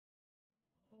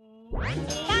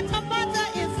Bata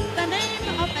Bata is the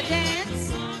name of a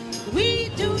dance we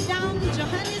do down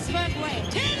Johannesburg way.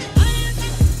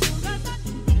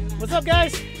 What's up,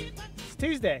 guys? It's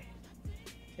Tuesday.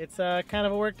 It's kind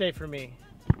of a work day for me.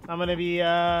 I'm gonna be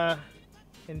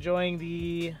enjoying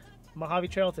the Mojave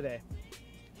Trail today.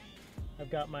 I've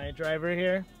got my driver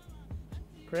here,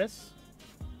 Chris.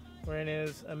 We're in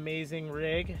his amazing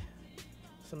rig.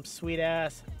 Some sweet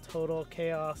ass Total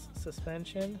Chaos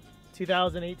suspension.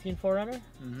 2018 4runner.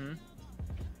 Mm-hmm.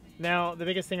 Now, the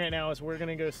biggest thing right now is we're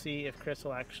gonna go see if Chris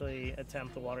will actually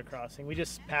attempt the water crossing. We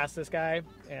just passed this guy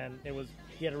and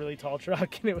he had a really tall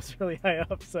truck and it was really high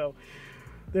up. So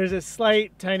there's a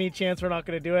slight tiny chance we're not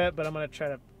gonna do it, but I'm gonna try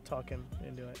to talk him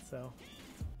into it. So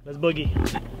let's boogie.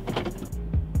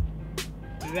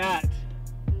 That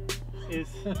is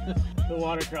the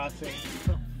water crossing.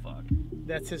 Oh, fuck.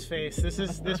 That's his face.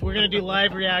 We're gonna do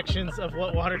live reactions of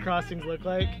what water crossings look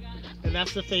like. And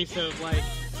that's the face of like,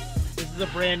 this is a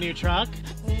brand new truck.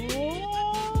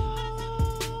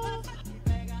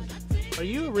 Are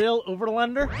you a real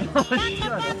overlander?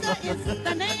 Is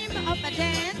the name of a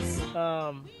dance.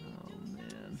 Oh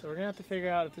man. So we're gonna have to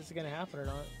figure out if this is gonna happen or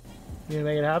not. You gonna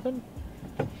make it happen?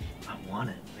 I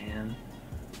want it, man.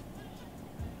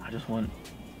 I just want.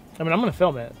 I mean, I'm gonna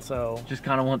film it, so. Just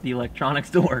kind of want the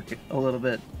electronics to work a little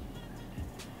bit.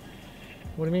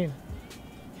 What do you mean?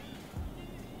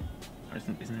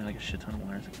 Isn't there like a shit ton of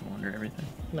wires that go under everything?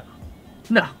 No.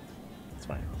 No. It's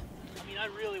fine. I mean, I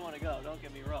really want to go. Don't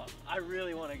get me wrong. I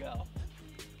really want to go.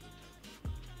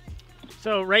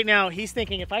 So right now he's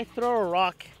thinking if I throw a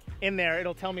rock in there,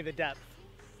 it'll tell me the depth.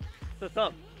 The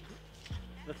thumb.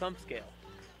 The thumb scale.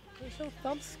 There's no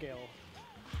thumb scale.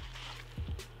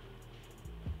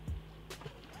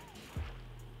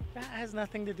 That has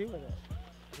nothing to do with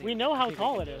it. We know how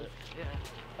tall it is. Yeah.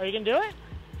 Are you gonna do it?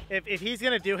 If he's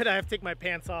gonna do it, I have to take my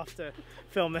pants off to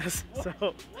film this. What, So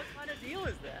what kind of deal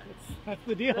is that? that's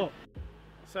the deal.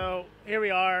 So here we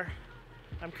are.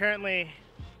 I'm currently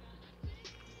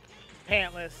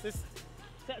pantless.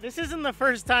 This isn't the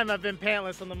first time I've been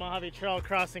pantless on the Mojave Trail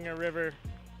crossing a river,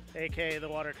 aka the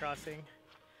water crossing.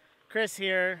 Chris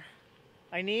here.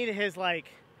 I need his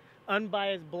like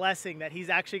unbiased blessing that he's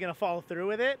actually gonna follow through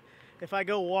with it. If I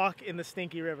go walk in the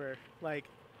stinky river, like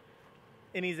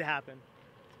it needs to happen.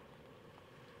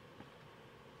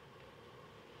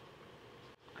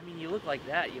 I mean, you look like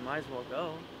that. You might as well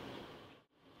go.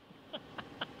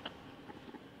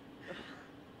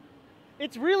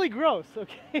 It's really gross,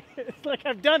 okay? It's like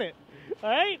I've done it, all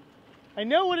right? I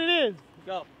know what it is.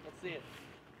 Go. Let's see it.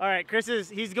 All right,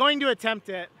 he's going to attempt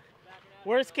it.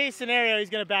 Worst case scenario,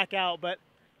 he's gonna back out, but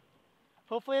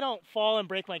hopefully I don't fall and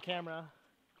break my camera.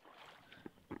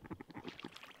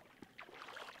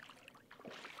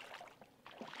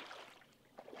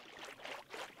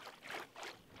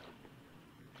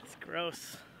 It's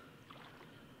gross.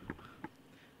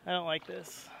 I don't like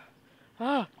this.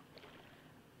 Ah,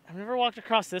 I've never walked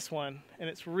across this one, and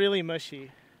it's really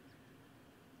mushy.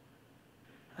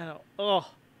 I don't, oh.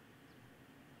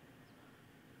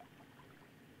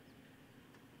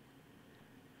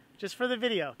 Just for the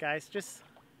video, guys,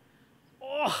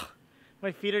 oh,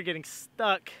 my feet are getting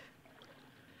stuck.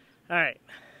 All right,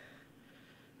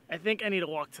 I think I need to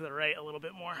walk to the right a little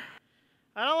bit more.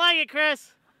 I don't like it,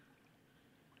 Chris.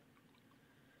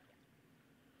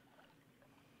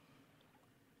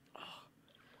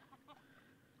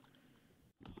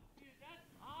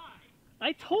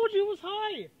 I told you it was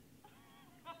high.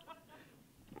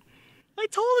 I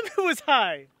told him it was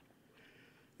high.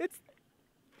 It's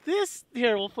this.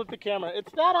 Here, we'll flip the camera.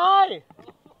 It's that high.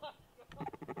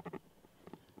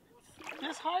 It's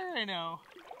this high right now.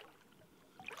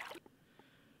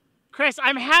 Chris,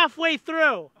 I'm halfway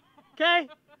through. Okay?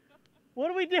 What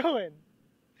are we doing?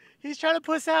 He's trying to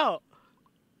puss out.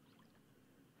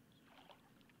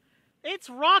 It's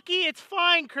rocky. It's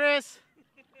fine, Chris.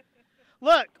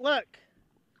 Look.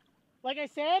 Like I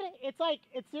said, it's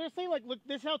seriously, like, look,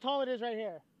 this is how tall it is right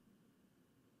here.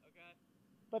 Okay.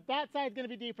 But that side's gonna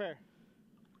be deeper.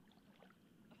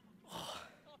 I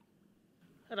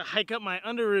had to hike up my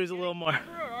underoos a little more.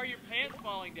 Are your pants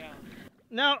falling down?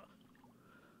 No.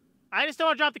 I just don't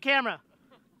want to drop the camera.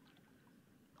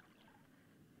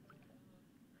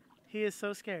 He is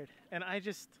so scared. And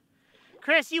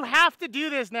Chris, you have to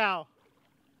do this now.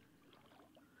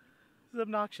 This is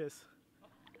obnoxious.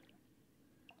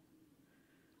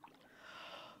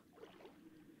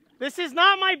 This is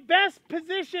not my best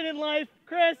position in life,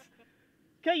 Chris.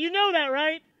 Okay, you know that,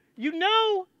 right? You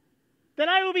know that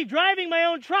I will be driving my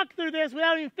own truck through this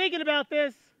without even thinking about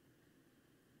this.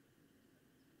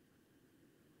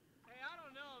 Hey, I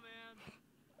don't know, man.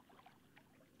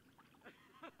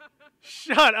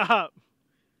 Shut up.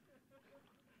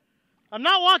 I'm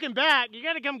not walking back. You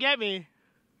gotta come get me.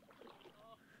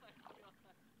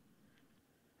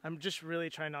 I'm just really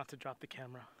trying not to drop the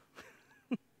camera.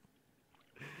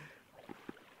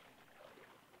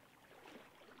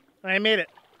 I made it.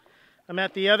 I'm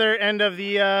at the other end of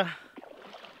the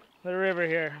river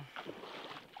here.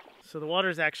 So the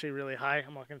water's actually really high.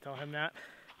 I'm not gonna tell him that.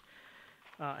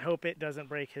 I hope it doesn't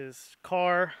break his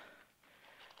car,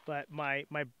 but my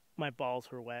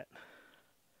balls were wet.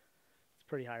 It's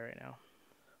pretty high right now.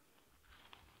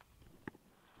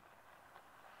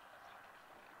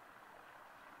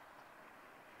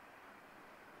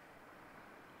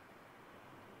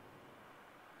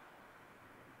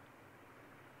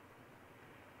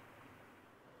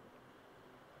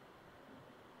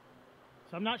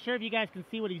 So I'm not sure if you guys can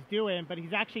see what he's doing, but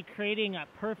he's actually creating a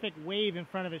perfect wave in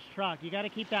front of his truck. You got to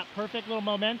keep that perfect little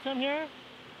momentum here.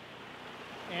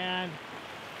 And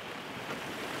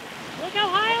look how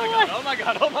high it was. Oh my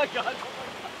god, oh my god, oh my god.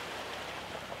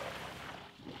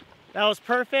 That was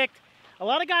perfect. A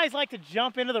lot of guys like to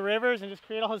jump into the rivers and just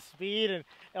create all this speed, and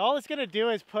all it's going to do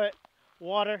is put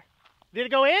water. Did it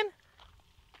go in?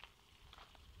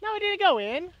 No, it didn't go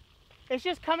in. It's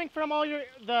just coming from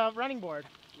the running board.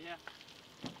 Yeah.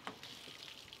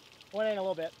 Went in a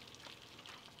little bit.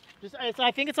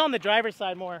 I think it's on the driver's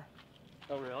side more.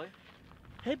 Oh really?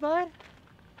 Hey bud,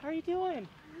 how are you doing?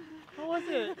 How was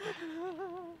it?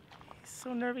 He's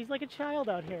so nervous. He's like a child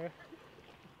out here.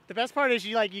 The best part is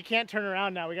you can't turn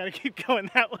around now. We got to keep going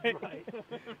that way. Right.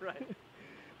 Right.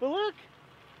 But look,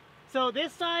 so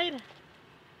this side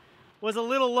was a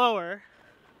little lower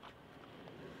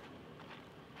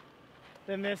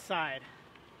than this side.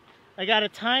 I got a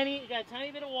tiny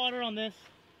bit of water on this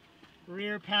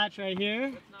rear patch right here.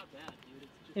 It's not bad, dude.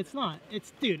 It's not.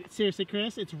 Dude, seriously,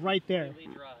 Chris, it's right there.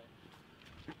 Completely dry.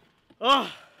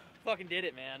 Oh, Fucking did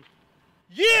it, man.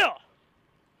 yeah!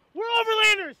 We're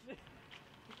overlanders!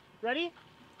 Ready?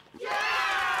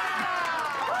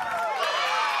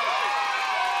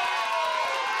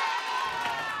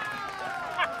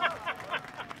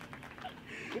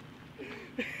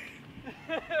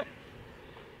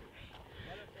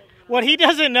 What he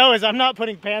doesn't know is I'm not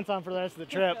putting pants on for the rest of the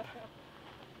trip.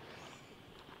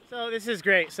 So this is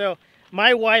great. So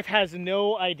my wife has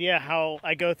no idea how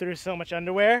I go through so much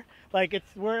underwear.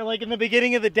 We're like in the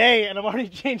beginning of the day and I'm already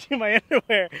changing my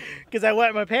underwear because I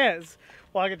wet my pants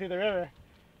walking through the river.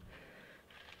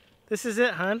 This is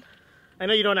it, hon. I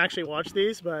know you don't actually watch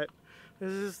these, but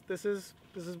this is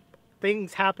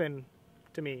things happen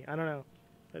to me. I don't know.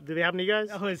 Do they happen to you guys?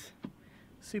 That was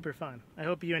super fun. I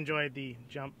hope you enjoyed the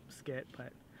jump skit,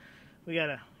 but we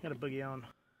gotta boogie on.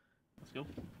 Let's go.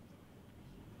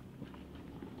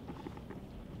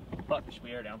 Fuck, should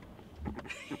we air down?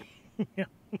 Yeah.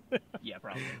 Yeah,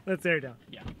 probably. Let's air down.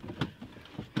 Yeah.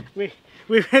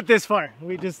 We've hit this far.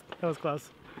 That was close.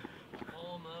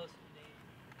 Almost.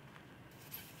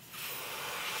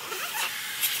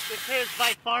 This is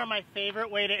by far my favorite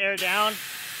way to air down,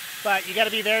 but you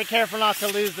gotta be very careful not to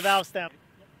lose the valve stem.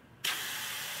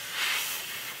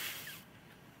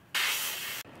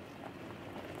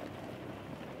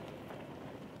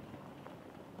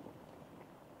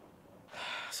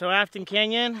 So Afton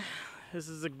Canyon, this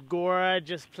is a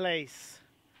gorgeous place.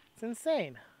 It's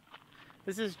insane.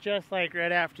 This is just like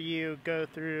right after you go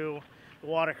through the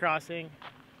water crossing.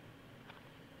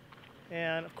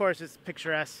 And of course it's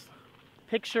picturesque.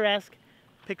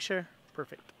 Picture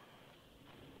perfect.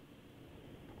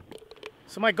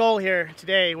 So my goal here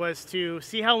today was to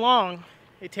see how long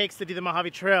it takes to do the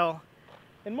Mojave Trail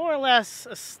in more or less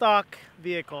a stock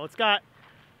vehicle. It's got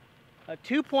a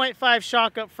 2.5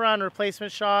 shock up front,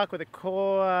 replacement shock with a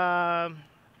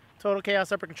Total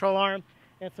Chaos upper control arm,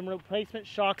 and some replacement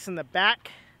shocks in the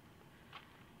back.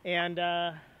 And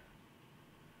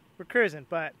we're cruising,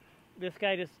 but this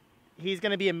guy he's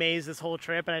gonna be amazed this whole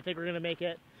trip, and I think we're gonna make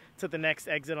it to the next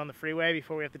exit on the freeway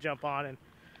before we have to jump on and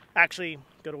actually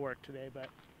go to work today. But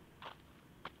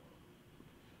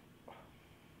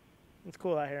it's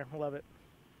cool out here. I love it.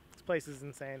 This place is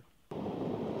insane.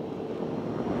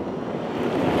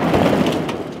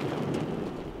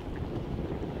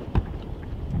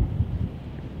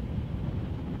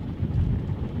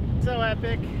 So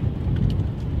epic. I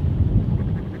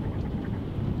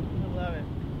love it.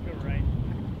 Go right.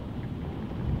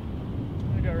 I'm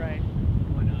gonna go right.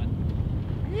 Why not?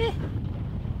 Eh.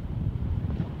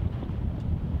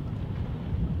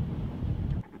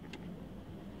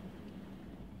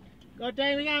 God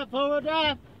dang, we got a 4-wheel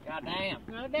drive. God damn.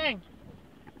 God dang.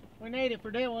 We need it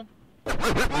for that one.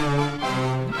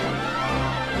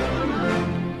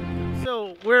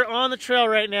 So we're on the trail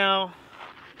right now.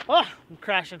 Oh, I'm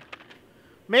crashing.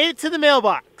 Made it to the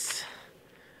mailbox.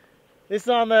 This is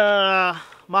on the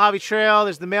Mojave Trail.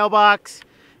 There's the mailbox.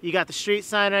 You got the street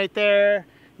sign right there.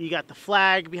 You got the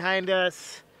flag behind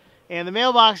us. And the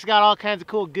mailbox got all kinds of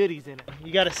cool goodies in it.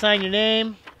 You got to sign your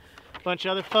name. A bunch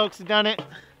of other folks have done it.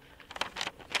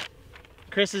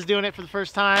 Chris is doing it for the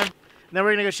first time. And then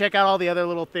we're gonna go check out all the other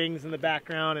little things in the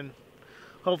background, and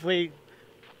hopefully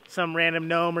some random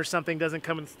gnome or something doesn't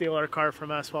come and steal our car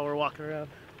from us while we're walking around.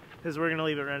 Because we're gonna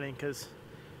leave it running because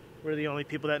we're the only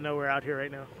people that know we're out here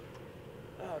right now.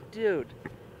 Oh, dude.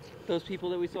 Those people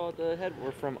that we saw at the head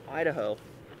were from Idaho.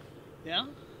 Yeah?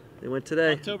 They went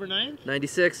today. October 9th?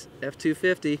 96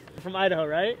 F-250. From Idaho,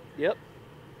 right? Yep.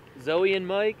 Zoe and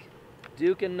Mike,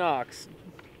 Duke and Knox.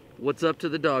 What's up to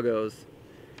the doggos?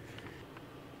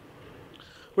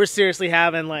 We're seriously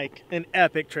having like an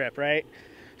epic trip, right?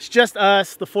 It's just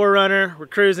us, the 4runner. We're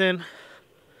cruising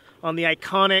on the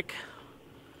iconic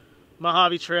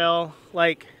Mojave Trail.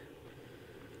 Like,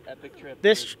 Epic trip.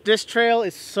 this trail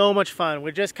is so much fun.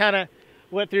 We just kind of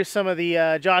went through some of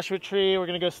the Joshua Tree. We're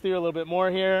gonna go through a little bit more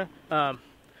here. The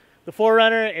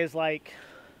 4runner is like,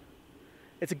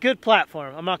 it's a good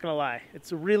platform, I'm not gonna lie.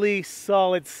 It's a really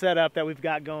solid setup that we've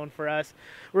got going for us.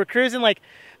 We're cruising like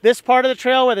this part of the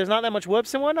trail where there's not that much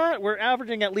whoops and whatnot. We're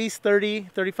averaging at least 30,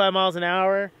 35 miles an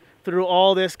hour through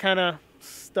all this kind of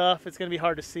stuff. It's gonna be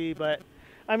hard to see, but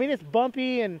I mean, it's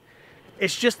bumpy and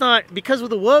it's just not, because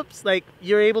of the whoops, like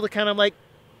you're able to kind of like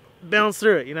bounce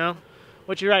through it, you know?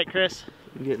 What you right, Chris?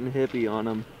 I'm getting hippie on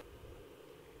them.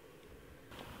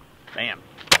 Bam.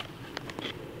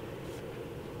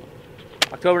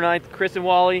 October 9th, Chris and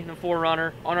Wally and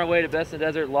 4runner on our way to Best in the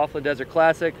Desert, Laughlin Desert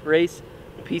Classic race.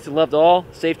 Peace and love to all.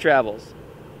 Safe travels.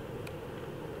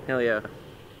 Hell yeah. All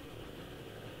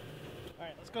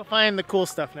right, let's go find the cool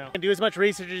stuff now. And do as much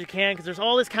research as you can, because there's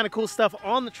all this kind of cool stuff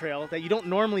on the trail that you don't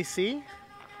normally see,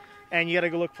 and you gotta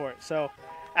go look for it. So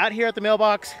out here at the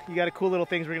mailbox, you got a cool little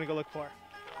things we're gonna go look for.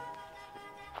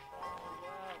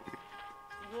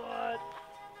 What?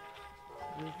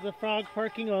 This is the frog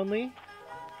parking only.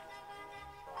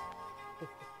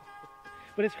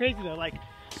 But it's crazy though, like,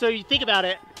 so you think about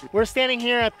it, we're standing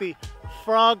here at the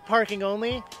frog parking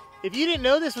only. If you didn't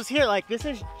know this was here, like this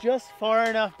is just far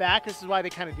enough back, this is why they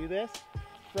kind of do this,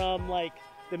 from like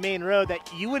the main road,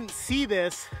 that you wouldn't see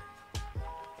this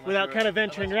without kind of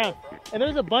venturing around. And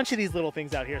there's a bunch of these little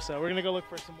things out here, so we're gonna go look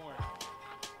for some more.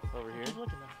 Over here. Keep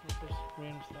looking though, if there's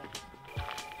random stuff.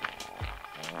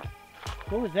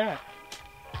 What was that?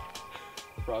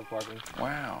 Frog parking.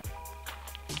 Wow.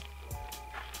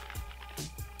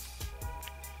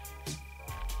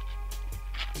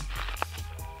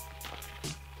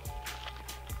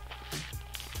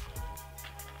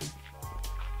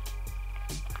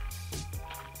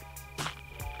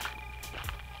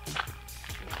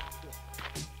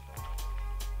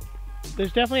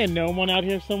 There's definitely a gnome one out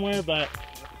here somewhere, but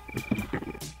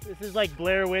this is like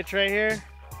Blair Witch right here.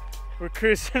 We're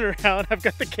cruising around. I've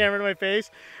got the camera in my face.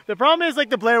 The problem is,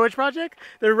 like the Blair Witch Project,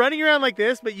 they're running around like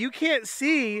this, but you can't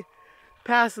see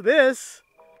past this.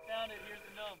 Found it. Here's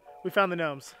the gnome. We found the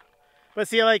gnomes. But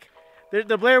see, like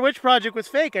the Blair Witch Project was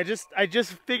fake. I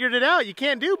just figured it out. You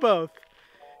can't do both.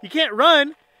 You can't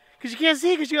run because you can't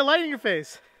see because you got light in your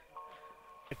face.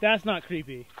 If that's not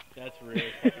creepy. That's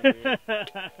really fucking weird.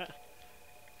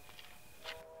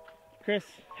 Chris,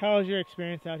 how was your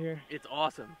experience out here? It's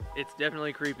awesome. It's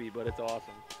definitely creepy, but it's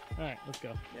awesome. All right, let's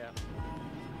go. Yeah.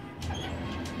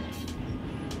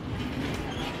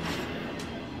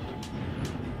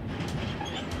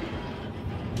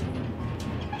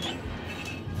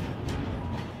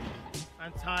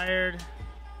 I'm tired.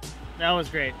 That was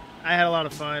great. I had a lot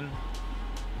of fun.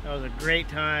 That was a great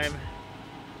time.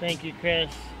 Thank you,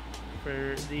 Chris,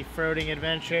 for the offroading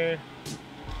adventure.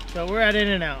 So we're at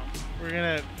In-N-Out. We're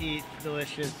gonna eat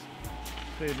delicious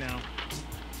food now.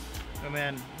 And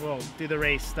then we'll do the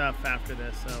race stuff after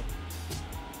this, so.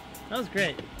 That was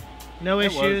great. No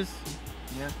issues.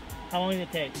 Yeah. How long did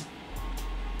it take?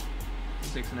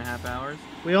 6.5 hours.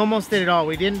 We almost did it all.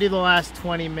 We didn't do the last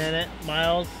 20-minute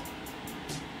miles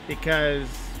because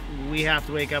we have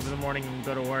to wake up in the morning and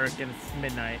go to work, and it's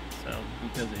midnight, so.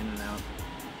 Because of In-N-Out.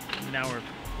 Now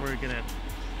we're gonna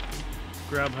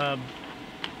Grubhub